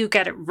think if you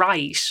get it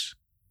right,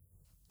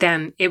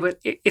 then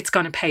it's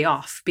going to pay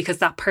off because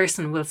that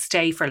person will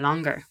stay for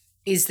longer.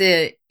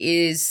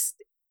 Is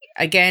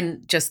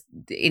again, just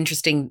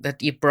interesting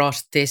that you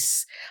brought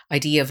this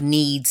idea of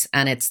needs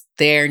and it's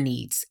their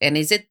needs. And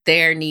is it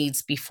their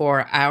needs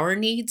before our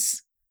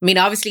needs? I mean,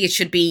 obviously it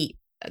should be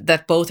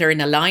that both are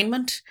in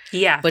alignment.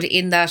 Yeah. But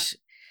in that,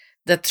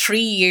 the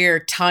 3-year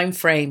time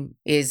frame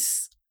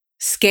is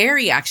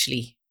scary,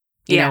 actually,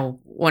 you know,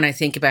 when I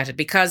think about it,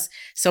 because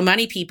so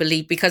many people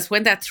leave, because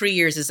when that 3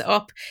 years is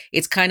up,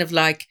 it's kind of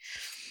like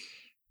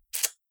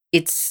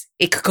it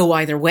could go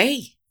either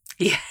way.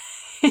 Yeah.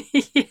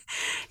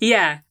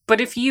 Yeah. But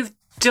if you've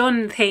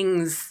done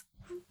things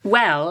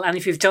well and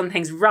if you've done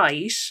things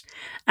right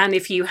and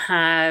if you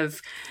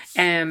have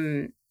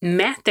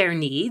met their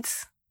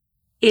needs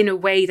in a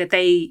way that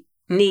they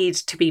need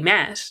to be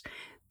met,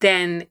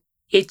 then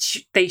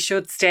they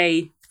should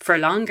stay for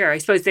longer. I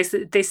suppose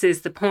this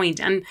is the point.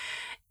 And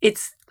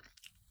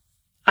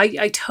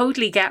I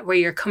totally get where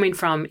you're coming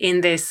from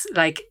in this,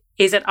 like,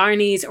 is it our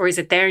needs or is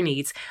it their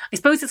needs? I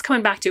suppose it's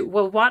coming back to,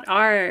 well, what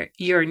are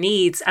your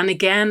needs? And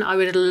again, I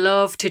would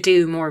love to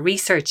do more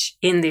research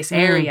in this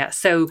area.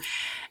 So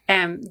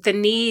the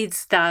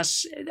needs that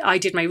I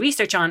did my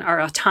research on are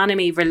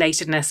autonomy,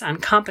 relatedness,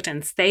 and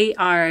competence. They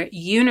are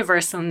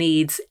universal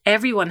needs.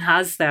 Everyone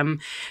has them.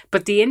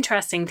 But the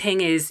interesting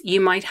thing is you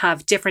might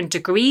have different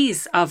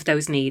degrees of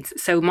those needs.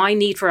 So my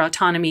need for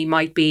autonomy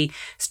might be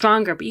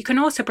stronger, but you can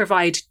also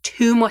provide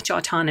too much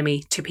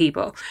autonomy to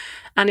people.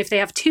 And if they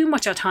have too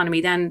much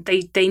autonomy, then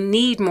they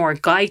need more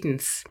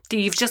guidance.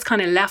 You've just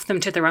kind of left them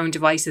to their own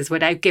devices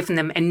without giving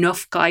them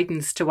enough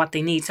guidance to what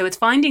they need. So it's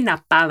finding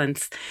that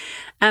balance.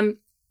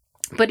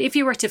 But if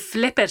you were to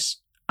flip it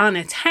on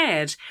its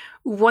head,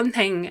 one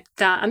thing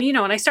that,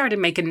 and I started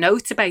making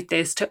notes about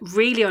this to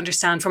really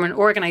understand from an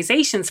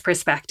organization's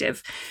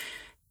perspective,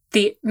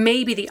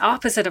 maybe the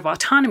opposite of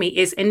autonomy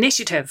is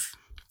initiative.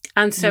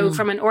 And so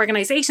from an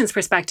organization's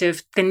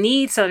perspective, the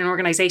needs that an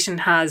organization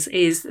has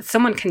is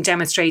someone can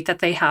demonstrate that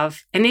they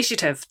have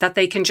initiative, that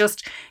they can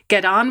just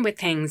get on with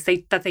things,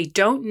 that they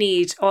don't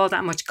need all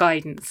that much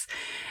guidance.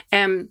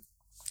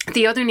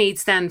 The other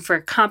needs then for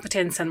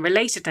competence and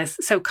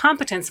relatedness. So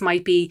competence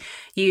might be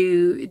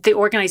the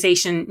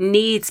organization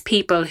needs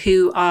people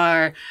who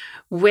are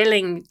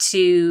willing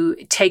to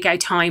take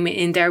out time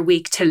in their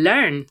week to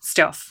learn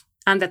stuff,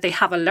 and that they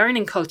have a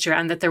learning culture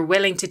and that they're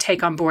willing to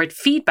take on board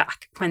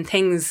feedback when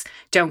things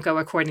don't go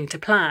according to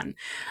plan.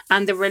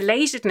 And the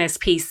relatedness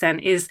piece then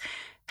is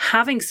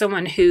having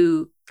someone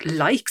who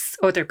likes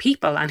other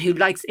people and who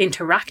likes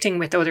interacting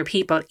with other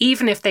people,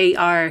 even if they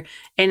are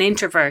an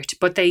introvert,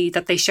 but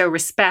that they show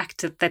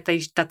respect, that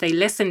they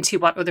listen to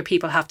what other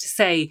people have to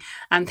say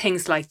and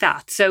things like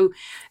that. So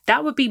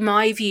that would be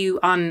my view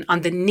on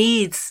the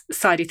needs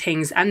side of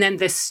things. And then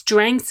the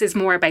strengths is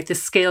more about the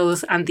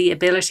skills and the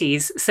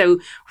abilities. So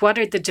what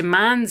are the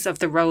demands of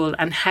the role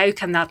and how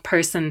can that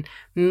person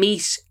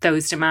meet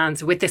those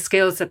demands with the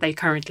skills that they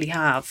currently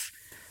have?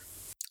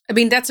 I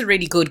mean, that's a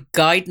really good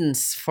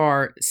guidance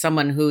for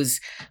someone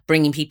who's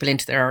bringing people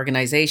into their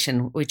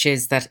organization, which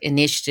is that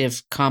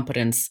initiative,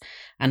 competence,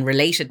 and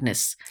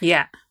relatedness.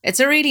 Yeah. It's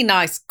a really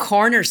nice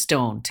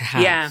cornerstone to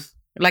have. Yeah.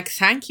 Like,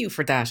 thank you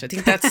for that. I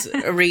think that's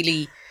a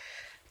really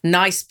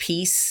nice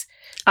piece.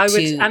 I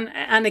would,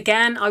 and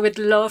again, I would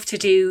love to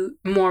do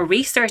more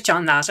research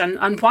on that.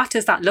 And what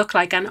does that look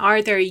like? And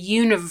are there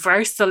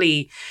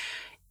universally,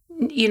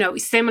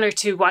 similar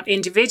to what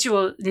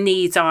individual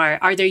needs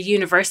are there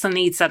universal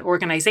needs that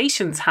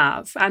organizations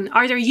have? And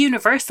are there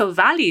universal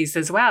values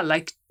as well?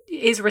 Like,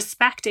 is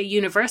respect a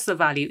universal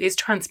value? Is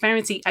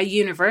transparency a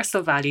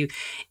universal value?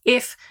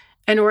 If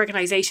an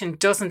organization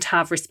doesn't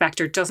have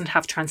respect or doesn't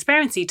have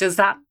transparency, does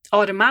that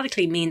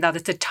automatically mean that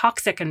it's a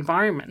toxic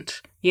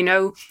environment?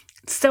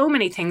 So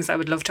many things I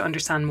would love to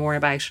understand more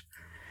about.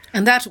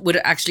 And that would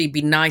actually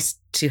be nice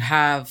to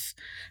have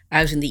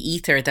out in the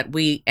ether, that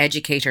we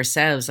educate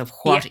ourselves of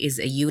what is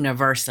a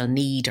universal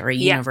need or a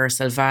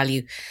universal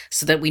value,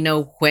 so that we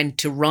know when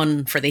to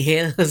run for the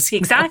hills.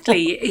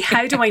 Exactly.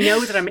 How do I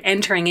know that I'm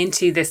entering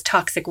into this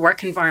toxic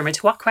work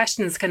environment? What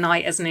questions can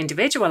I as an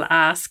individual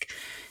ask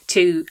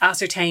to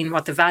ascertain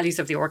what the values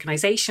of the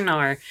organization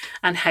are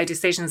and how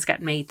decisions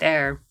get made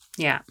there?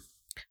 Yeah.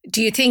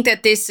 Do you think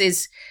that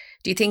this,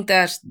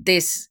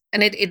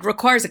 and it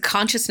requires a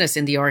consciousness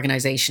in the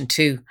organization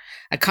too,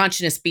 a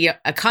consciousness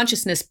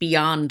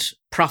beyond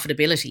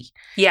profitability.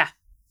 Yeah.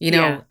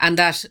 And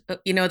that,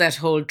 that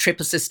whole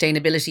triple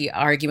sustainability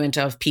argument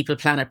of people,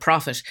 planet,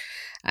 profit.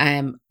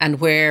 and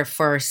where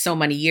for so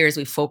many years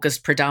we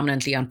focused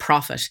predominantly on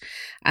profit,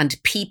 and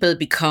people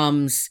do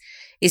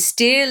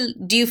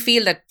you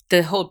feel that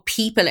the whole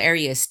people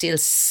area is still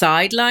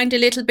sidelined a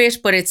little bit,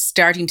 but it's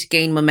starting to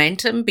gain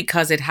momentum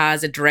because it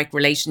has a direct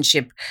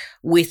relationship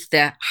with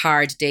the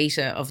hard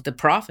data of the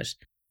profit?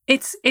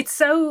 It's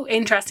so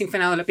interesting,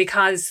 Finola,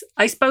 because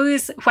I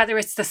suppose whether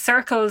it's the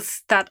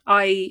circles that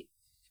I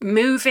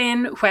move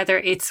in, whether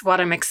it's what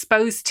I'm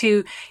exposed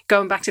to,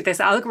 going back to this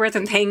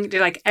algorithm thing,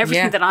 like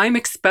everything that I'm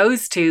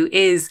exposed to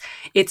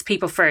it's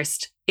people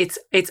first. It's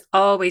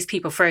always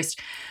people first.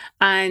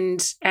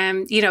 And,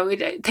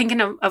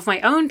 thinking of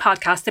my own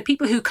podcast, the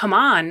people who come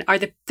on are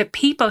the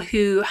people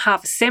who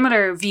have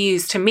similar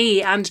views to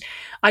me. And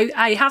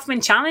I have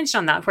been challenged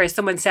on that, where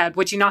someone said,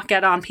 would you not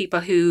get on people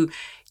who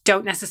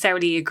don't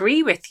necessarily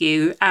agree with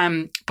you,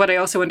 but I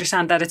also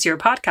understand that it's your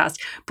podcast.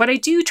 But I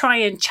do try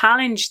and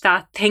challenge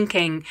that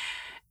thinking.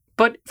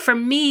 But for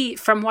me,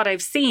 from what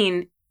I've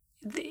seen,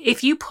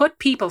 if you put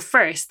people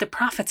first, the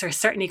profits are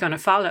certainly going to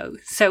follow.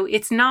 So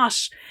it's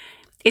not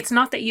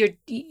that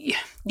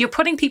you're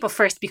putting people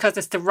first because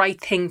it's the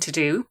right thing to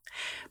do,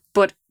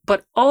 but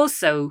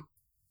also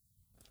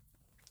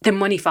the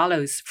money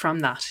follows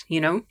from that,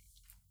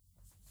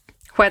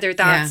 Whether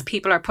that's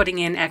people are putting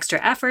in extra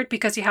effort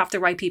because you have the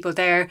right people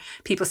there,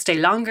 people stay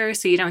longer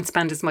so you don't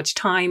spend as much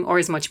time or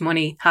as much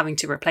money having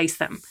to replace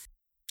them.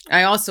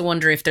 I also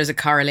wonder if there's a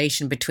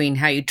correlation between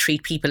how you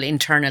treat people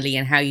internally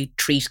and how you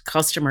treat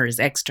customers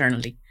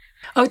externally.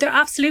 Oh, there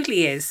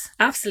absolutely is.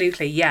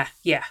 Absolutely. Yeah.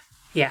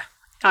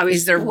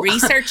 Is there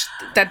research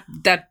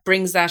that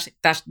brings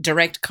that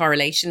direct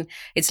correlation?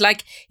 It's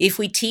like if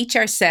we teach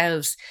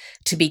ourselves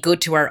to be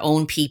good to our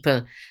own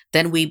people,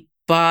 then we,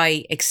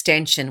 by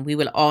extension, we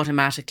will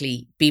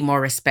automatically be more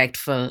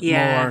respectful,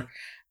 more,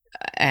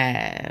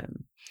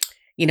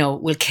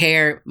 we'll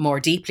care more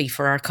deeply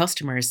for our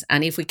customers.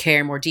 And if we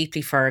care more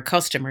deeply for our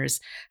customers,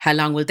 how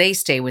long will they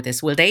stay with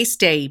us? Will they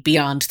stay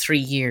beyond 3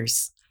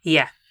 years?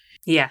 Yeah.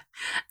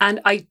 And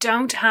I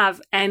don't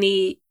have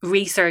any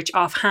research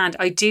offhand.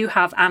 I do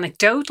have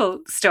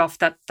anecdotal stuff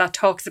that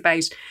talks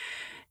about,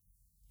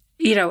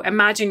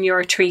 imagine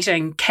you're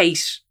treating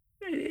Kate,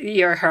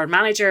 you're her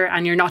manager,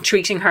 and you're not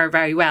treating her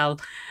very well.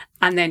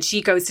 And then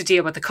she goes to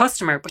deal with the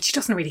customer, but she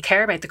doesn't really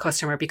care about the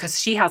customer because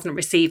she hasn't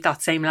received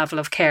that same level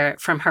of care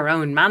from her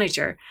own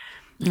manager.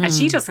 And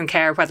she doesn't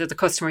care whether the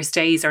customer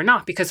stays or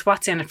not, because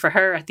what's in it for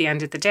her at the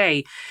end of the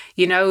day,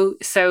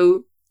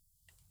 So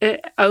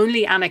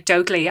only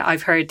anecdotally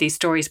I've heard these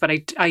stories, but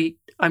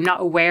I'm not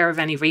aware of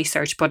any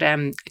research. But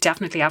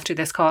definitely after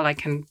this call, I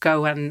can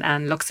go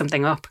and look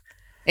something up.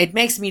 It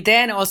makes me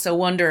then also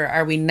wonder,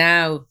 are we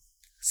now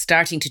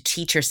starting to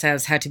teach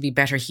ourselves how to be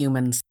better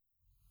humans?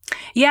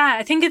 Yeah,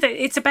 I think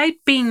it's about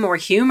being more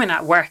human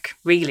at work,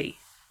 really.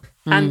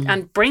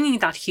 And bringing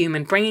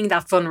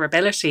that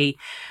vulnerability.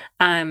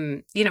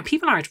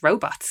 People aren't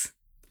robots.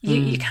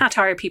 You can't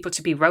hire people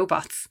to be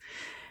robots.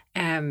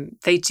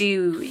 They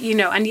do,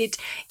 and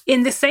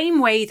in the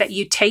same way that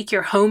you take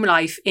your home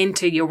life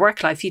into your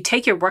work life, you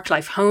take your work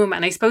life home.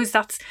 And I suppose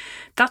that's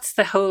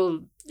the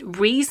whole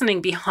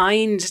reasoning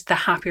behind the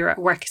happier at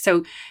work.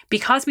 So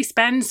because we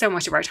spend so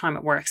much of our time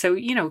at work, so,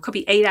 it could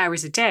be 8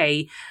 hours a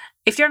day.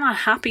 If you're not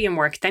happy in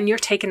work, then you're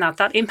taking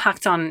that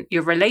impacts on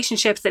your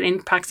relationships, that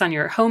impacts on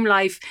your home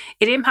life.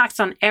 It impacts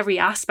on every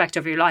aspect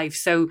of your life.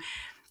 So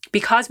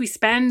because we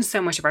spend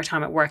so much of our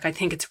time at work, I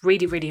think it's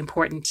really, really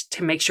important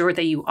to make sure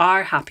that you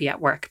are happy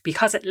at work,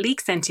 because it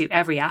leaks into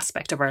every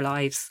aspect of our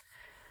lives.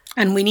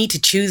 And we need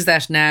to choose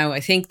that now. I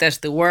think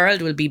that the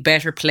world will be a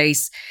better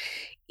place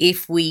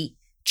if we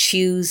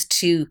choose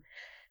to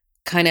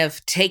kind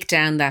of take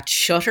down that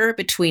shutter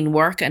between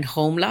work and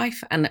home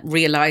life and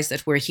realize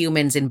that we're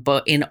humans in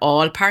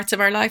all parts of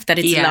our life, that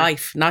it's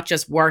life, not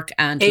just work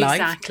and life.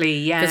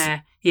 Exactly.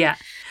 Yeah.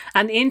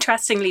 And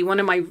interestingly, one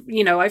of my,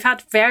 I've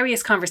had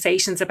various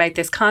conversations about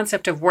this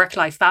concept of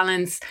work-life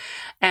balance.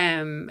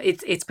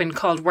 It's been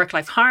called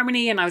work-life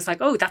harmony. And I was like,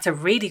 oh, that's a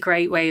really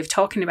great way of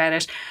talking about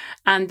it.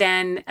 And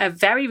then a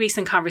very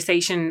recent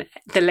conversation,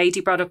 the lady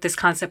brought up this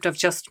concept of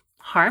just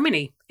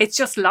harmony. It's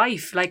just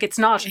life. Like, it's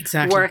not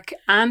work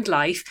and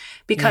life,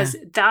 because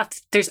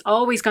there's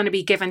always going to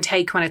be give and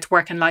take when it's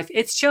work and life.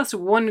 It's just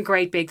one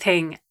great big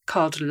thing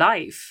called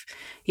life,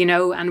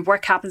 and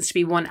work happens to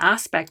be one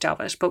aspect of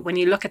it. But when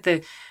you look at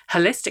the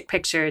holistic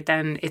picture,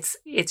 then it's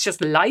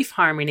just life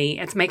harmony.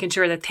 It's making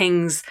sure that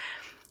things,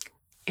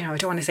 I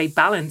don't want to say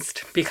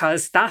balanced,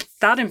 because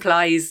that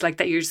implies like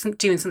that you're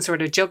doing some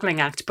sort of juggling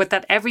act, but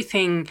that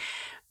everything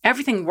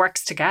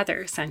works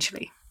together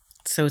essentially.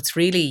 So it's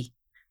really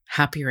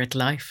happier at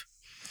life.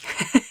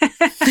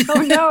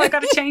 Oh no, I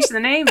got to change the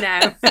name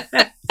now.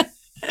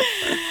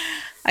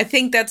 I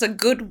think that's a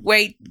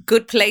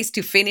good place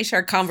to finish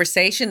our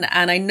conversation.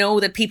 And I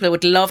know that people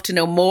would love to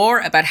know more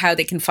about how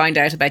they can find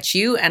out about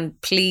you. And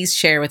please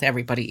share with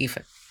everybody, Aoife.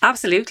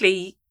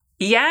 Absolutely.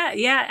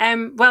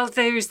 Yeah. Well,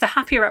 there's the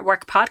Happier at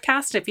Work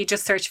podcast. If you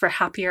just search for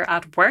Happier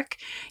at Work,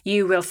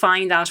 you will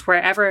find that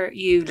wherever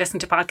you listen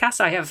to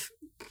podcasts. I have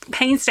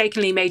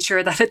painstakingly made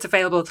sure that it's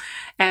available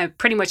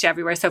pretty much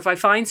everywhere. So if I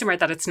find somewhere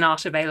that it's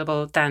not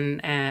available,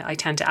 then I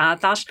tend to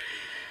add that.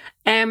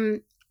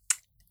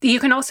 You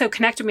can also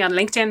connect with me on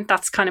LinkedIn.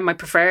 That's kind of my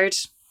preferred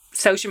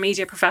social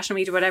media, professional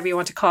media, whatever you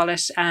want to call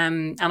it.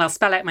 And I'll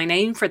spell out my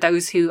name for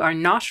those who are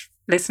not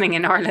listening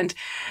in Ireland.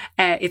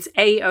 It's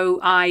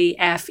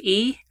Aoife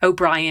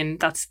O'Brien.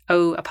 That's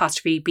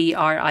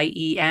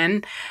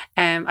O''Brien.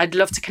 I'd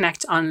love to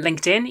connect on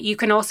LinkedIn. You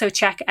can also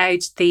check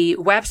out the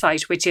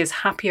website, which is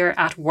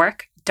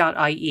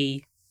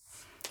happieratwork.ie.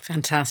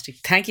 Fantastic.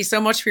 Thank you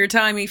so much for your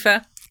time,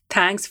 Aoife.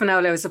 Thanks,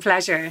 Finola. It was a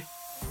pleasure.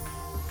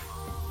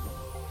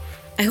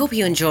 I hope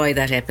you enjoyed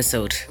that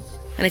episode.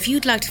 And if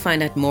you'd like to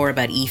find out more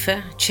about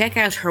Aoife, check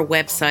out her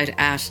website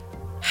at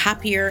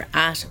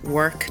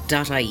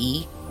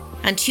happieratwork.ie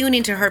and tune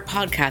into her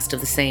podcast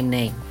of the same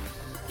name.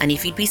 And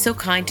if you'd be so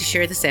kind to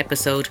share this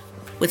episode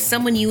with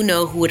someone you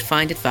know who would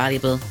find it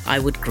valuable, I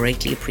would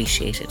greatly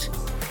appreciate it.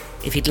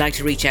 If you'd like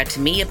to reach out to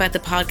me about the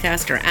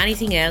podcast or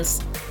anything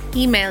else,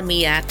 email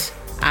me at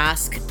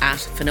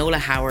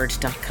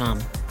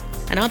ask@finolahoward.com.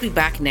 And I'll be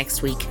back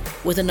next week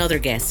with another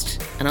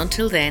guest. And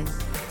until then,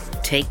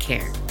 take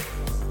care.